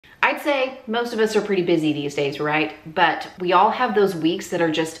I'd say most of us are pretty busy these days, right? But we all have those weeks that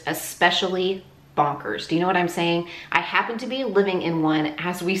are just especially bonkers. Do you know what I'm saying? I happen to be living in one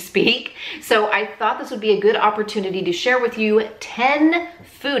as we speak. So I thought this would be a good opportunity to share with you 10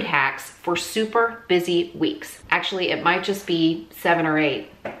 food hacks for super busy weeks. Actually, it might just be 7 or 8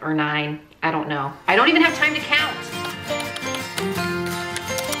 or 9. I don't know. I don't even have time to count.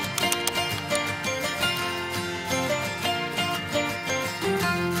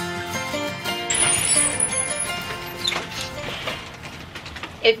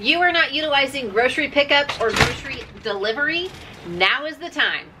 If you are not utilizing grocery pickup or grocery delivery, now is the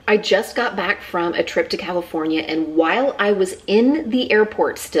time. I just got back from a trip to California, and while I was in the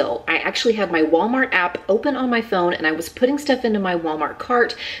airport still, I actually had my Walmart app open on my phone and I was putting stuff into my Walmart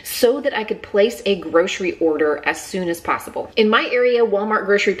cart so that I could place a grocery order as soon as possible. In my area, Walmart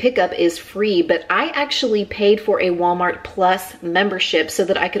grocery pickup is free, but I actually paid for a Walmart Plus membership so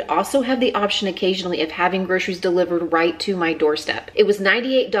that I could also have the option occasionally of having groceries delivered right to my doorstep. It was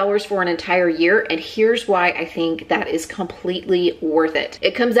 $98 for an entire year, and here's why I think that is completely worth it.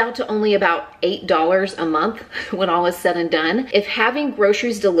 It comes out to only about $8 a month when all is said and done. If having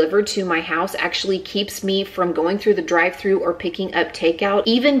groceries delivered to my house actually keeps me from going through the drive-thru or picking up takeout,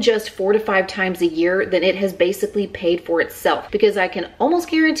 even just 4 to 5 times a year, then it has basically paid for itself, because I can almost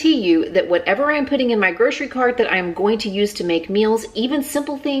guarantee you that whatever I'm putting in my grocery cart that I'm going to use to make meals, even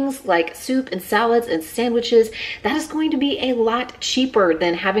simple things like soup and salads and sandwiches, that is going to be a lot cheaper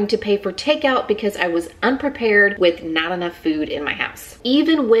than having to pay for takeout because I was unprepared with not enough food in my house.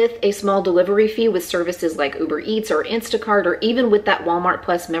 Even with a small delivery fee with services like Uber Eats or Instacart, or even with that Walmart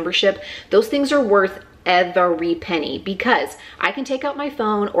Plus membership, those things are worth every penny, because I can take out my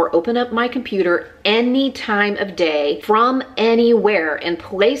phone or open up my computer any time of day from anywhere and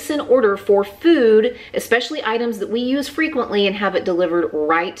place an order for food, especially items that we use frequently, and have it delivered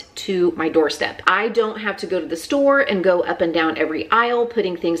right to my doorstep. I don't have to go to the store and go up and down every aisle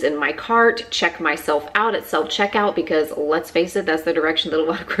putting things in my cart, check myself out at self-checkout, because let's face it, that's the direction that a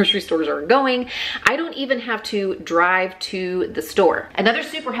lot of grocery stores are going. I don't even have to drive to the store. Another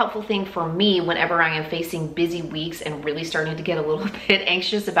super helpful thing for me whenever I am facing busy weeks and really starting to get a little bit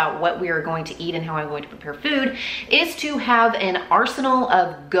anxious about what we are going to eat and how I'm going to prepare food is to have an arsenal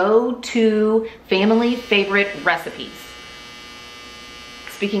of go-to family favorite recipes.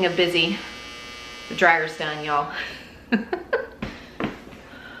 Speaking of busy, the dryer's done, y'all.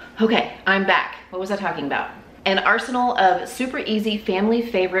 Okay, I'm back. What was I talking about? An arsenal of super easy family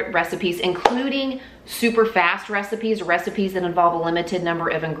favorite recipes, including super fast recipes, recipes that involve a limited number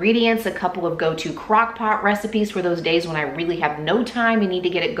of ingredients, a couple of go-to crock pot recipes for those days when I really have no time and need to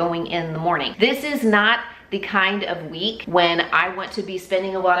get it going in the morning. This is not the kind of week when I want to be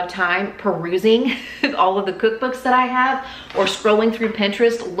spending a lot of time perusing all of the cookbooks that I have or scrolling through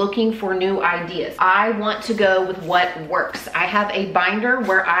Pinterest looking for new ideas. I want to go with what works. I have a binder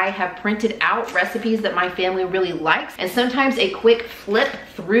where I have printed out recipes that my family really likes, and sometimes a quick flip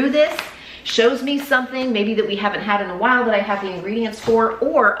through this shows me something maybe that we haven't had in a while that I have the ingredients for,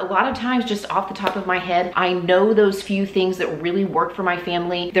 or a lot of times just off the top of my head, I know those few things that really work for my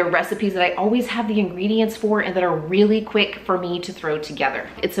family. They're recipes that I always have the ingredients for and that are really quick for me to throw together.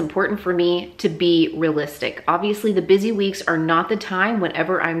 It's important for me to be realistic. Obviously, the busy weeks are not the time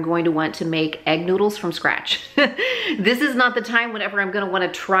whenever I'm going to want to make egg noodles from scratch. This is not the time whenever I'm going to want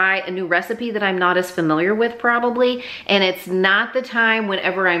to try a new recipe that I'm not as familiar with probably, and it's not the time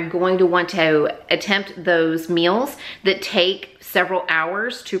whenever I'm going to want to attempt those meals that take several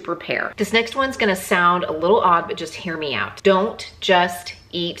hours to prepare. This next one's gonna sound a little odd, but just hear me out. Don't just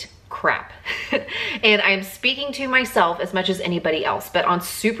eat crap. And I'm speaking to myself as much as anybody else, but on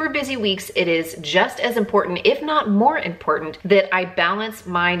super busy weeks, it is just as important, if not more important, that I balance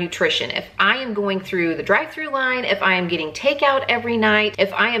my nutrition. If I am going through the drive-through line, if I am getting takeout every night,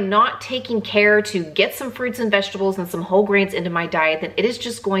 if I am not taking care to get some fruits and vegetables and some whole grains into my diet, then it is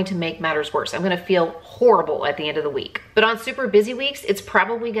just going to make matters worse. I'm gonna feel horrible at the end of the week. But on super busy weeks, it's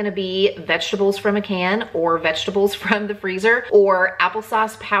probably gonna be vegetables from a can, or vegetables from the freezer, or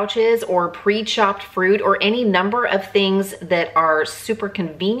applesauce pouches, or pre-chopped fruit, or any number of things that are super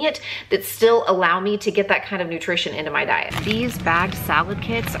convenient that still allow me to get that kind of nutrition into my diet. These bagged salad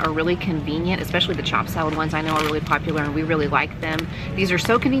kits are really convenient, especially the chopped salad ones I know are really popular and we really like them. These are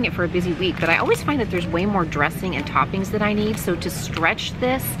so convenient for a busy week, but I always find that there's way more dressing and toppings that I need. So to stretch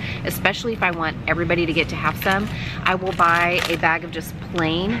this, especially if I want everybody to get to have some, I will buy a bag of just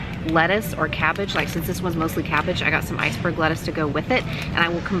plain lettuce or cabbage. Like, since this one's mostly cabbage, I got some iceberg lettuce to go with it, and I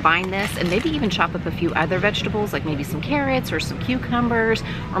will combine combine this and maybe even chop up a few other vegetables, like maybe some carrots or some cucumbers,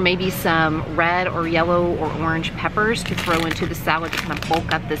 or maybe some red or yellow or orange peppers to throw into the salad to kind of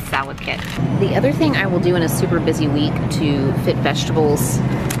bulk up this salad kit. The other thing I will do in a super busy week to fit vegetables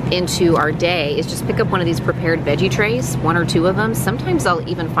into our day is just pick up one of these prepared veggie trays, 1 or 2 of them. Sometimes I'll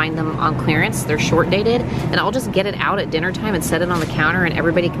even find them on clearance. They're short dated, and I'll just get it out at dinner time and set it on the counter, and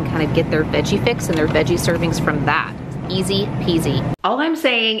everybody can kind of get their veggie fix and their veggie servings from that. Easy peasy. All I'm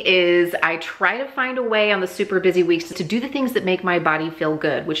saying is I try to find a way on the super busy weeks to do the things that make my body feel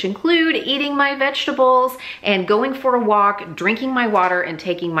good, which include eating my vegetables and going for a walk, drinking my water, and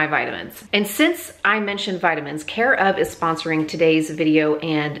taking my vitamins. And since I mentioned vitamins, Care of is sponsoring today's video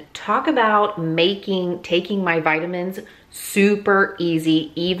and talk about taking my vitamins super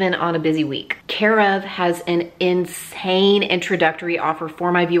easy, even on a busy week. Care of has an insane introductory offer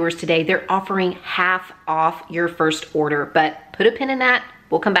for my viewers today. They're offering half off your first order, but put a pin in that.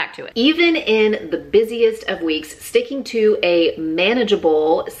 We'll come back to it. Even in the busiest of weeks, sticking to a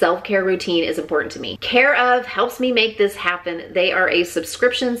manageable self-care routine is important to me. Care of helps me make this happen. They are a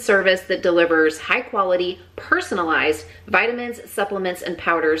subscription service that delivers high quality, personalized vitamins, supplements, and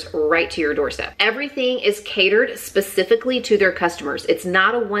powders right to your doorstep. Everything is catered specifically to their customers. It's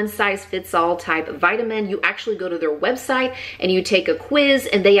not a one-size-fits-all type of vitamin. You actually go to their website and you take a quiz,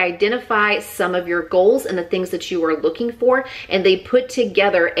 and they identify some of your goals and the things that you are looking for, and they put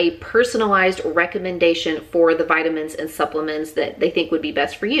together a personalized recommendation for the vitamins and supplements that they think would be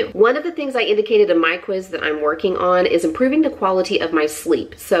best for you. One of the things I indicated in my quiz that I'm working on is improving the quality of my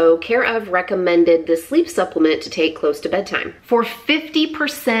sleep. So Care of recommended this sleep supplement to take close to bedtime. For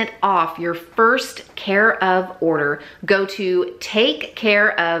 50% off your first Care of order, go to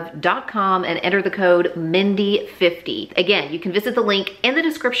takecareof.com and enter the code Mindy50. Again, you can visit the link in the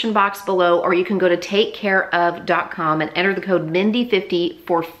description box below, or you can go to takecareof.com and enter the code Mindy50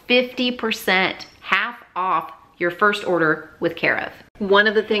 for 50% half off your first order with Care of. One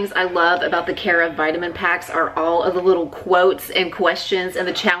of the things I love about the Care of vitamin packs are all of the little quotes and questions and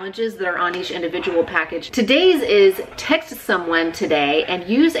the challenges that are on each individual package. Today's is text someone today and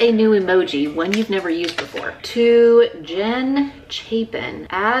use a new emoji, one you've never used before. To Jen Chapin,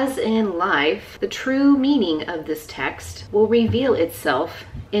 as in life, the true meaning of this text will reveal itself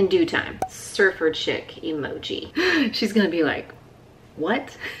in due time. Surfer chick emoji. She's gonna be like,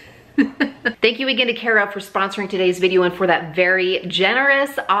 what? Thank you again to Care of for sponsoring today's video and for that very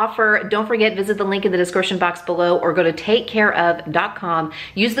generous offer. Don't forget, visit the link in the description box below or go to takecareof.com.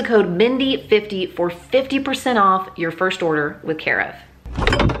 Use the code Mindy50 for 50% off your first order with Care of.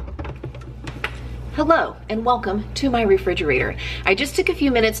 Hello and welcome to my refrigerator. I just took a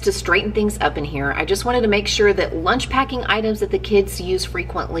few minutes to straighten things up in here. I just wanted to make sure that lunch packing items that the kids use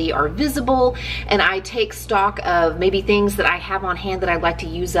frequently are visible, and I take stock of maybe things that I have on hand that I'd like to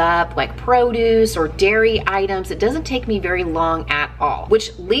use up, like produce or dairy items. It doesn't take me very long at all,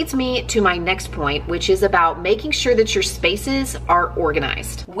 which leads me to my next point, which is about making sure that your spaces are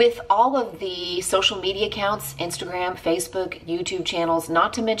organized. With all of the social media accounts, Instagram, Facebook, YouTube channels,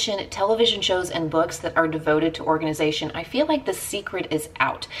 not to mention television shows and books that are devoted to organization, I feel like the secret is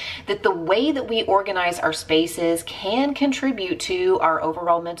out. That the way that we organize our spaces can contribute to our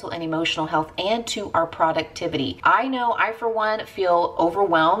overall mental and emotional health and to our productivity. I know I, for one, feel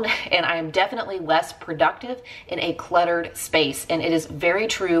overwhelmed, and I am definitely less productive in a cluttered space, and it is very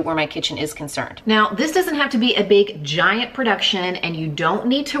true where my kitchen is concerned. Now, this doesn't have to be a big, giant production, and you don't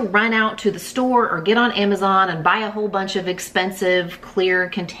need to run out to the store or get on Amazon and buy a whole bunch of expensive clear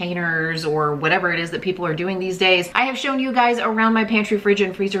containers or whatever it is that people are doing these days. I have shown you guys around my pantry, fridge,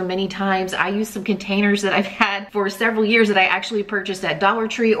 and freezer many times. I use some containers that I've had for several years that I actually purchased at Dollar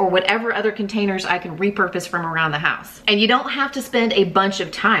Tree or whatever other containers I can repurpose from around the house. And you don't have to spend a bunch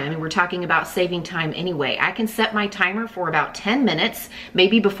of time. I mean, we're talking about saving time anyway. I can set my timer for about 10 minutes,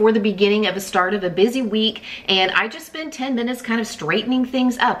 maybe before the beginning of the start of a busy week, and I just spend 10 minutes kind of straightening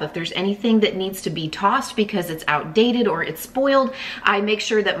things up. If there's anything that needs to be tossed because it's outdated or it's spoiled, I make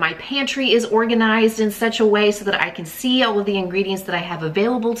sure that my pantry is organized in such a way so that I can see all of the ingredients that I have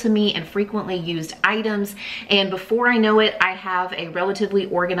available to me and frequently used items. And before I know it, I have a relatively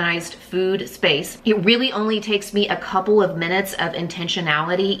organized food space. It really only takes me a couple of minutes of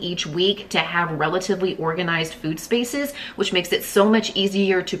intentionality each week to have relatively organized food spaces, which makes it so much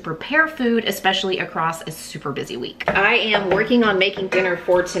easier to prepare food, especially across a super busy week. I am working on making dinner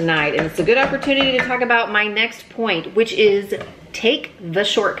for tonight, and it's a good opportunity to talk about my next point, which is take the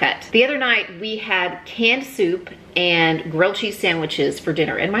shortcut. The other night we had canned soup and grilled cheese sandwiches for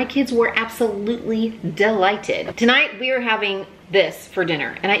dinner, and my kids were absolutely delighted. Tonight we are having this for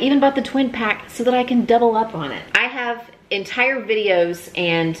dinner, and I even bought the twin pack so that I can double up on it. I have entire videos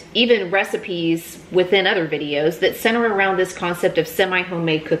and even recipes within other videos that center around this concept of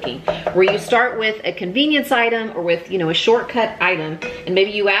semi-homemade cooking, where you start with a convenience item or with, you know, a shortcut item, and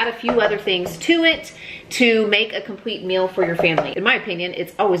maybe you add a few other things to it to make a complete meal for your family. In my opinion,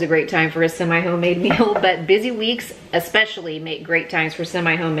 it's always a great time for a semi-homemade meal, but busy weeks especially make great times for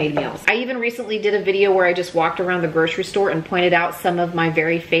semi-homemade meals. I even recently did a video where I just walked around the grocery store and pointed out some of my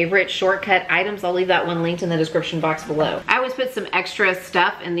very favorite shortcut items. I'll leave that one linked in the description box below. I always put some extra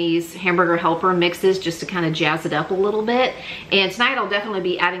stuff in these hamburger helper mixes just to kind of jazz it up a little bit. And tonight I'll definitely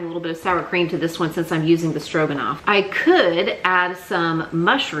be adding a little bit of sour cream to this one since I'm using the stroganoff. I could add some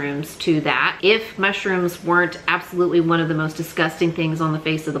mushrooms to that if mushrooms weren't absolutely one of the most disgusting things on the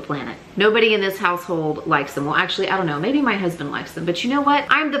face of the planet. Nobody in this household likes them. Well, actually, I don't know. Maybe my husband likes them, but you know what?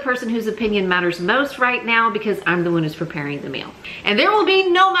 I'm the person whose opinion matters most right now because I'm the one who's preparing the meal. And there will be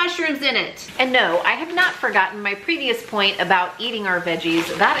no mushrooms in it. And no, I have not forgotten my previous point about eating our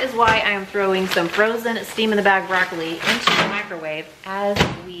veggies. That is why I am throwing some frozen steam in the bag broccoli into the microwave as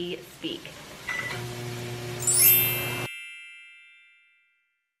we speak.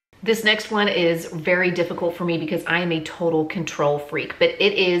 This next one is very difficult for me because I am a total control freak, but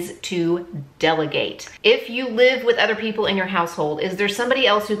it is to delegate. If you live with other people in your household, is there somebody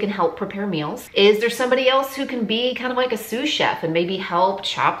else who can help prepare meals? Is there somebody else who can be kind of like a sous chef and maybe help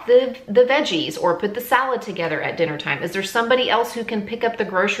chop the veggies or put the salad together at dinner time? Is there somebody else who can pick up the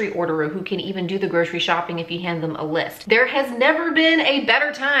grocery order or who can even do the grocery shopping if you hand them a list? There has never been a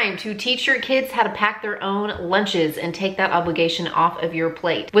better time to teach your kids how to pack their own lunches and take that obligation off of your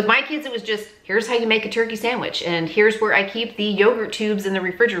plate. With my kids, it was just, here's how you make a turkey sandwich, and here's where I keep the yogurt tubes in the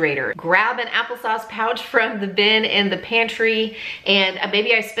refrigerator. Grab an applesauce pouch from the bin in the pantry, and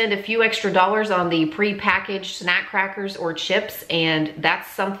maybe I spend a few extra dollars on the pre-packaged snack crackers or chips, and that's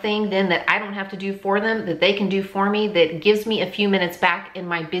something then that I don't have to do for them, that they can do for me, that gives me a few minutes back in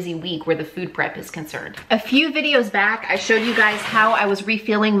my busy week where the food prep is concerned. A few videos back, I showed you guys how I was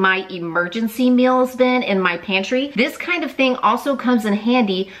refilling my emergency meals bin in my pantry. This kind of thing also comes in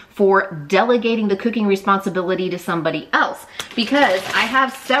handy for delegating the cooking responsibility to somebody else, because I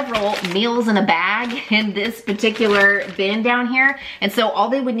have several meals in a bag in this particular bin down here, and so all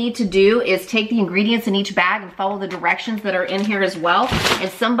they would need to do is take the ingredients in each bag and follow the directions that are in here as well, and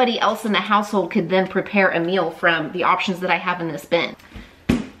somebody else in the household could then prepare a meal from the options that I have in this bin.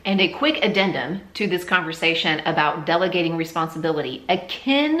 And a quick addendum to this conversation about delegating responsibility.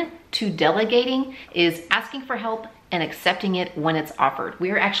 Akin to delegating is asking for help and accepting it when it's offered. We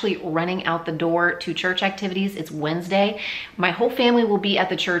are actually running out the door to church activities. It's Wednesday. My whole family will be at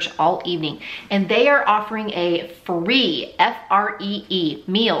the church all evening, and they are offering a free, F-R-E-E,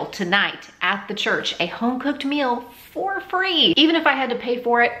 meal tonight at the church, a home-cooked meal for free. Even if I had to pay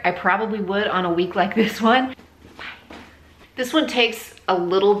for it, I probably would on a week like this one. This one takes a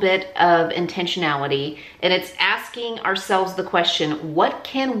little bit of intentionality, and it's asking ourselves the question, what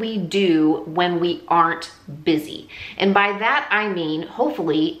can we do when we aren't busy? And by that, I mean,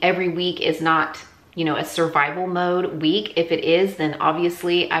 hopefully every week is not, you know, a survival mode week. If it is, then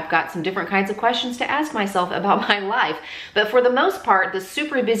obviously I've got some different kinds of questions to ask myself about my life. But for the most part, the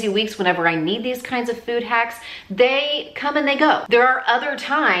super busy weeks, whenever I need these kinds of food hacks, they come and they go. There are other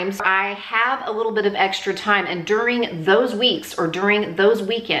times I have a little bit of extra time, and during those weeks or during those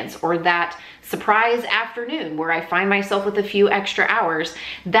weekends or that surprise afternoon where I find myself with a few extra hours,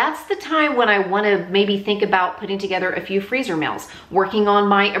 that's the time when I want to maybe think about putting together a few freezer meals, working on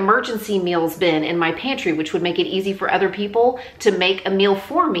my emergency meals bin in my pantry, which would make it easy for other people to make a meal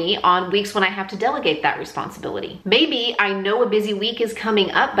for me on weeks when I have to delegate that responsibility. Maybe I know a busy week is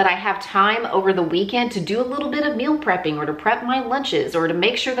coming up, but I have time over the weekend to do a little bit of meal prepping or to prep my lunches or to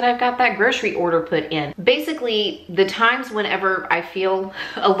make sure that I've got that grocery order put in. Basically, the times whenever I feel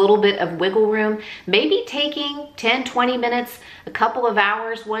a little bit of wiggle room, maybe taking 10-20 minutes, a couple of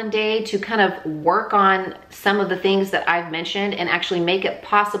hours one day to kind of work on some of the things that I've mentioned and actually make it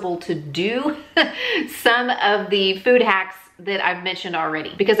possible to do some of the food hacks that I've mentioned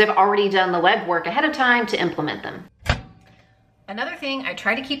already, because I've already done the legwork ahead of time to implement them. Another thing I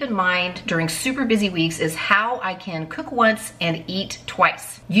try to keep in mind during super busy weeks is how I can cook once and eat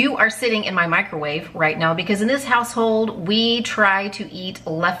twice. You are sitting in my microwave right now because in this household, we try to eat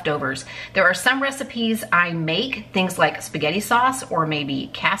leftovers. There are some recipes I make, things like spaghetti sauce or maybe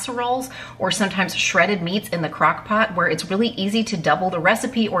casseroles or sometimes shredded meats in the crock pot, where it's really easy to double the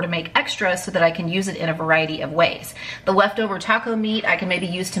recipe or to make extra so that I can use it in a variety of ways. The leftover taco meat I can maybe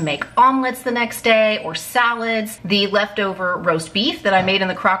use to make omelets the next day or salads. The leftover roast roast beef that I made in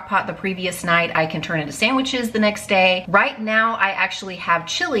the crock pot the previous night. I can turn into sandwiches the next day. Right now, I actually have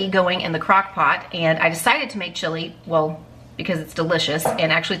chili going in the crock pot, and I decided to make chili, well, because it's delicious,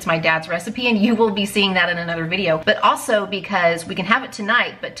 and actually it's my dad's recipe, and you will be seeing that in another video, but also because we can have it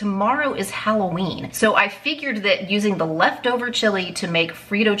tonight, but tomorrow is Halloween. So I figured that using the leftover chili to make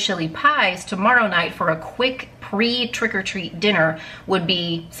Frito chili pies tomorrow night for a quick pre-trick-or-treat dinner would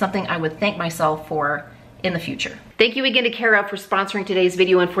be something I would thank myself for in the future. Thank you again to Cara for sponsoring today's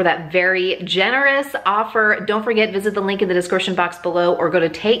video and for that very generous offer. Don't forget, visit the link in the description box below or go to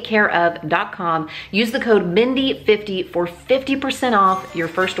takecareof.com. Use the code Mindy50 for 50% off your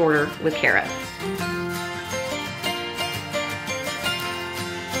first order with Cara.